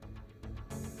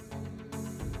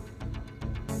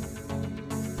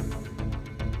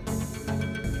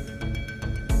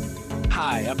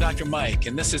Hi, I'm Dr. Mike,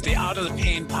 and this is the Out of the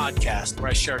Pain podcast,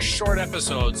 where I share short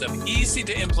episodes of easy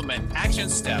to implement action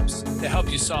steps to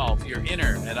help you solve your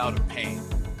inner and outer pain.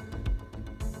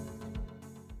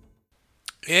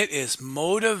 It is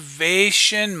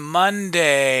Motivation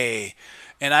Monday,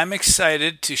 and I'm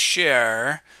excited to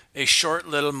share a short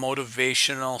little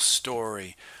motivational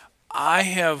story. I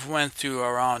have went through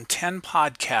around 10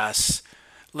 podcasts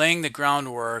laying the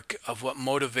groundwork of what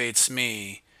motivates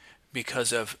me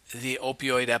because of the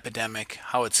opioid epidemic,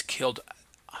 how it's killed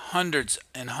hundreds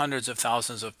and hundreds of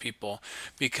thousands of people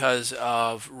because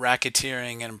of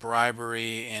racketeering and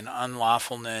bribery and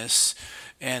unlawfulness.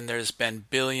 And there's been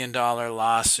billion-dollar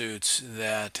lawsuits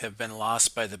that have been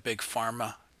lost by the big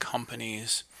pharma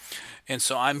companies. And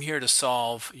so I'm here to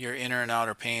solve your inner and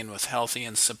outer pain with healthy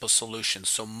and simple solutions.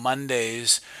 So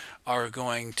Mondays are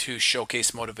going to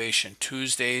showcase motivation.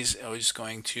 Tuesdays is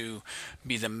going to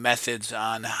be the methods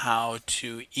on how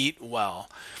to eat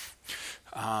well.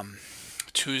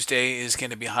 Tuesday is going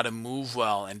to be how to move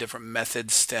well and different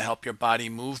methods to help your body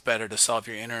move better to solve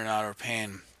your inner and outer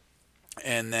pain.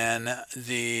 And then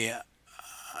the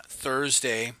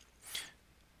Thursday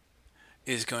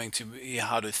is going to be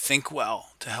how to think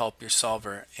well to help your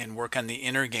solver and work on the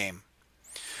inner game.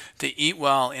 The eat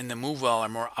well and the move well are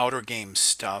more outer game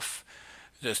stuff.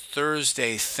 The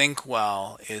Thursday think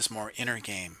well is more inner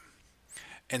game.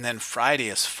 And then Friday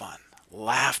is fun.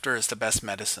 Laughter is the best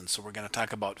medicine. So we're going to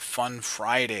talk about fun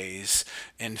Fridays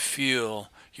and fuel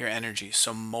your energy.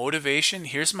 So motivation,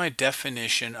 here's my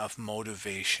definition of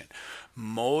motivation.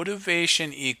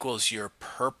 Motivation equals your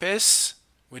purpose,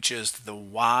 which is the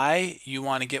why you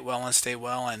want to get well and stay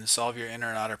well and solve your inner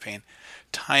and outer pain,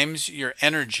 times your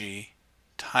energy,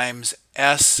 times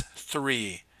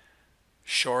S3,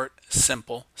 short,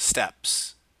 simple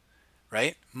steps,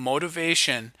 right?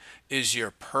 Motivation is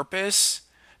your purpose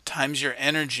times your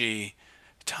energy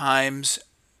times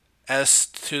S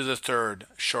to the third,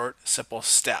 short, simple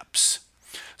steps.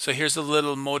 So here's a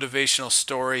little motivational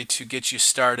story to get you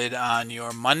started on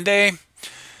your Monday.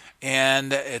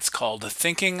 And it's called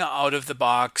Thinking Out of the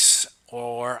Box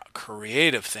or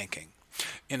Creative Thinking.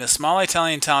 In a small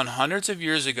Italian town hundreds of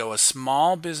years ago, a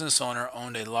small business owner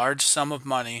loaned a large sum of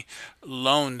money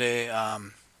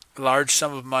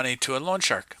to a loan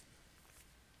shark.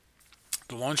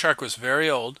 The loan shark was very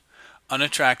old,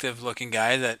 unattractive looking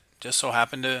guy that just so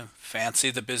happened to fancy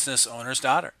the business owner's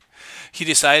daughter. He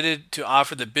decided to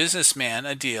offer the businessman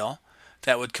a deal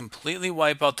that would completely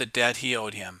wipe out the debt he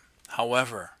owed him.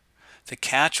 However, the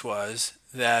catch was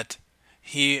that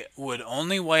he would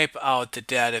only wipe out the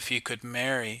debt if he could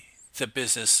marry the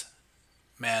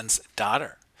businessman's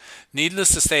daughter.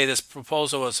 Needless to say, this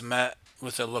proposal was met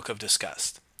with a look of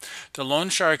disgust. The loan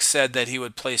shark said that he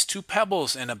would place 2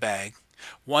 pebbles in a bag,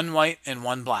 one white and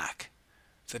one black.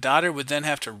 The daughter would then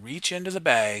have to reach into the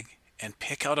bag and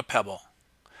pick out a pebble.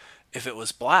 If it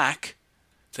was black,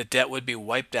 the debt would be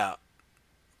wiped out,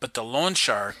 but the loan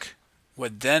shark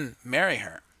would then marry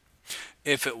her.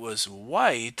 If it was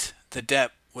white, the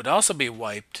debt would also be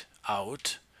wiped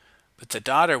out, but the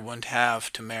daughter wouldn't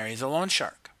have to marry the loan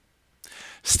shark.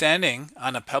 Standing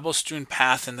on a pebble-strewn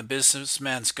path in the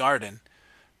businessman's garden,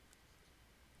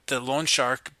 the loan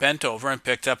shark bent over and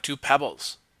picked up 2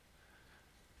 pebbles.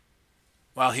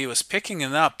 While he was picking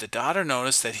them up, the daughter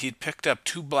noticed that he'd picked up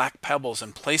 2 black pebbles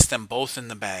and placed them both in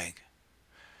the bag.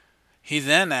 He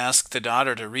then asked the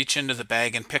daughter to reach into the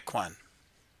bag and pick one.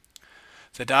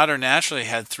 The daughter naturally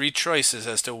had 3 choices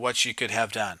as to what she could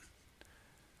have done.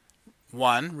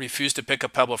 1. Refuse to pick a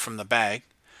pebble from the bag.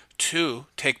 2.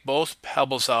 Take both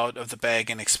pebbles out of the bag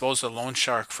and expose the loan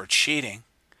shark for cheating.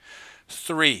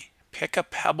 3. Pick a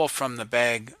pebble from the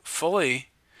bag fully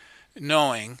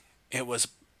knowing it was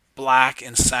black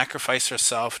and sacrifice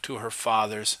herself to her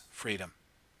father's freedom.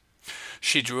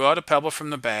 She drew out a pebble from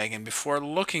the bag and before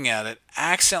looking at it,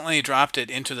 accidentally dropped it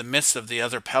into the midst of the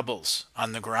other pebbles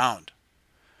on the ground.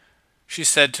 She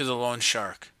said to the loan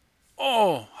shark,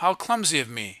 "Oh, how clumsy of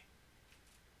me.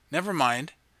 Never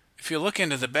mind. If you look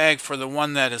into the bag for the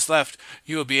one that is left,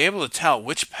 you will be able to tell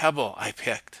which pebble I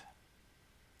picked."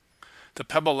 The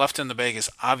pebble left in the bag is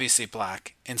obviously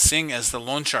black, and seeing as the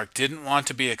loan shark didn't want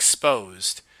to be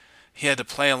exposed, he had to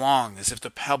play along as if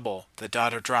the pebble the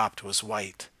daughter dropped was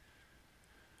white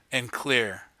and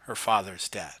clear her father's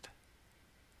debt.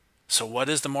 So what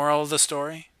is the moral of the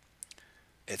story?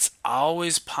 It's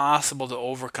always possible to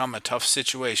overcome a tough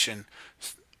situation,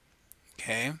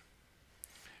 okay,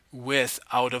 with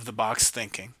out-of-the-box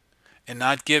thinking and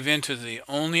not give in to the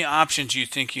only options you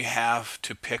think you have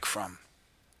to pick from.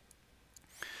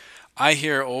 I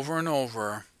hear over and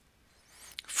over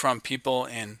from people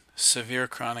in severe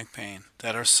chronic pain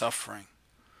that are suffering,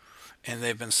 and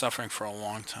they've been suffering for a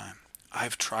long time.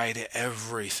 I've tried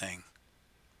everything.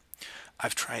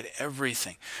 I've tried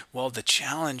everything. Well, the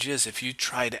challenge is if you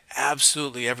tried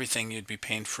absolutely everything, you'd be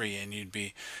pain free and you'd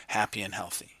be happy and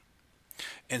healthy.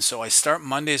 And so I start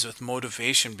Mondays with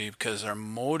motivation because our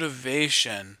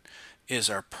motivation is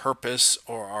our purpose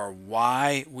or our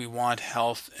why we want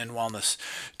health and wellness,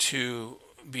 to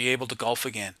be able to golf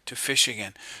again, to fish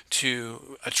again,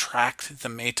 to attract the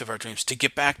mate of our dreams, to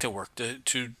get back to work,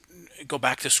 to go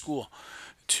back to school,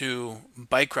 to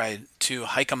bike ride, to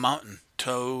hike a mountain,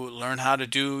 to learn how to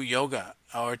do yoga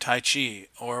or Tai Chi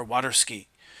or water ski,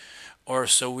 or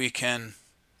so we can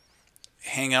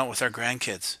hang out with our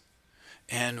grandkids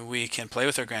and we can play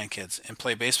with our grandkids and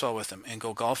play baseball with them and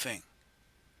go golfing.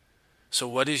 So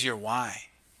what is your why?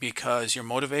 Because your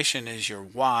motivation is your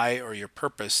why or your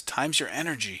purpose times your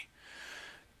energy.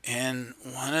 And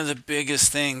one of the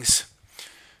biggest things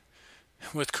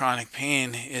with chronic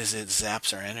pain is it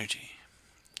zaps our energy.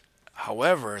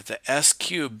 However, the S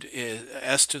cubed is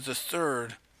S to the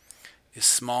third is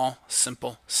small,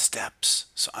 simple steps.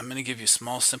 So I'm going to give you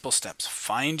small, simple steps.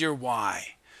 Find your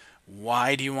why.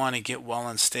 Why do you want to get well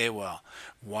and stay well?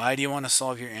 Why do you want to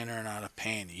solve your inner and outer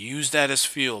pain? Use that as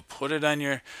fuel. Put it on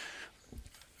your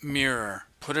mirror.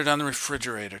 Put it on the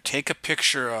refrigerator. Take a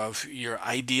picture of your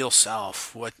ideal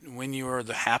self, when you are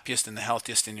the happiest and the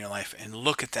healthiest in your life, and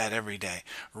look at that every day.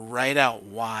 Write out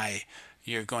why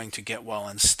you're going to get well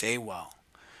and stay well.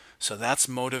 So that's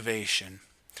motivation.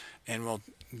 And we'll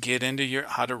get into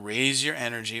how to raise your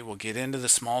energy. We'll get into the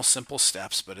small, simple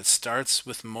steps, but it starts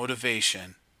with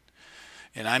motivation.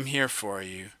 And I'm here for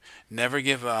you. Never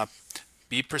give up.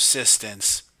 Be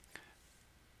persistent.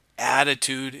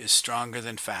 Attitude is stronger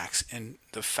than facts. And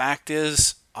the fact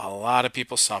is, a lot of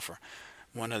people suffer.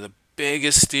 One of the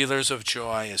biggest stealers of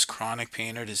joy is chronic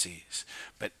pain or disease.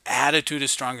 But attitude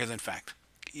is stronger than fact.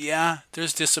 Yeah,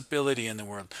 there's disability in the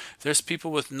world. There's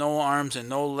people with no arms and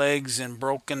no legs and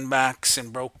broken backs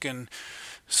and broken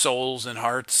souls and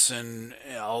hearts and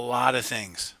a lot of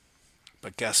things.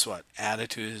 But guess what?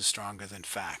 Attitude is stronger than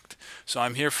fact. So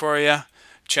I'm here for you.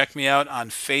 Check me out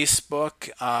on Facebook,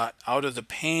 Out of the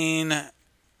Pain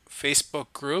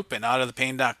Facebook group, and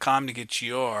outofthepain.com to get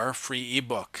your free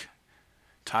ebook.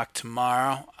 Talk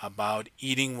tomorrow about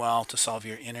eating well to solve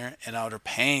your inner and outer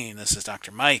pain. This is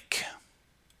Dr. Mike.